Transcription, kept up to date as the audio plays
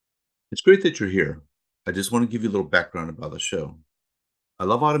It's great that you're here. I just want to give you a little background about the show. I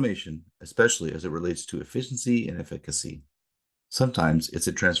love automation, especially as it relates to efficiency and efficacy. Sometimes it's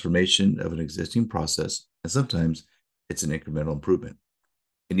a transformation of an existing process, and sometimes it's an incremental improvement.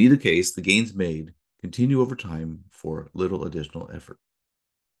 In either case, the gains made continue over time for little additional effort.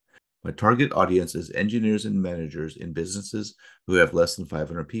 My target audience is engineers and managers in businesses who have less than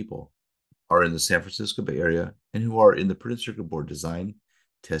 500 people, are in the San Francisco Bay Area, and who are in the printed circuit board design,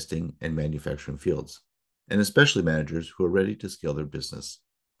 testing, and manufacturing fields, and especially managers who are ready to scale their business.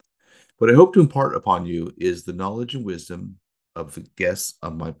 What I hope to impart upon you is the knowledge and wisdom of the guests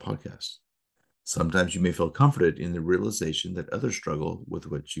on my podcast. Sometimes you may feel comforted in the realization that others struggle with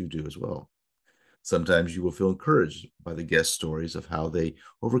what you do as well. Sometimes you will feel encouraged by the guest stories of how they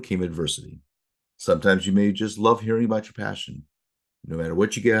overcame adversity. Sometimes you may just love hearing about your passion. No matter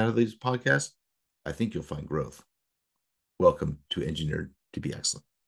what you get out of these podcasts, I think you'll find growth. Welcome to Engineered to be Excellent.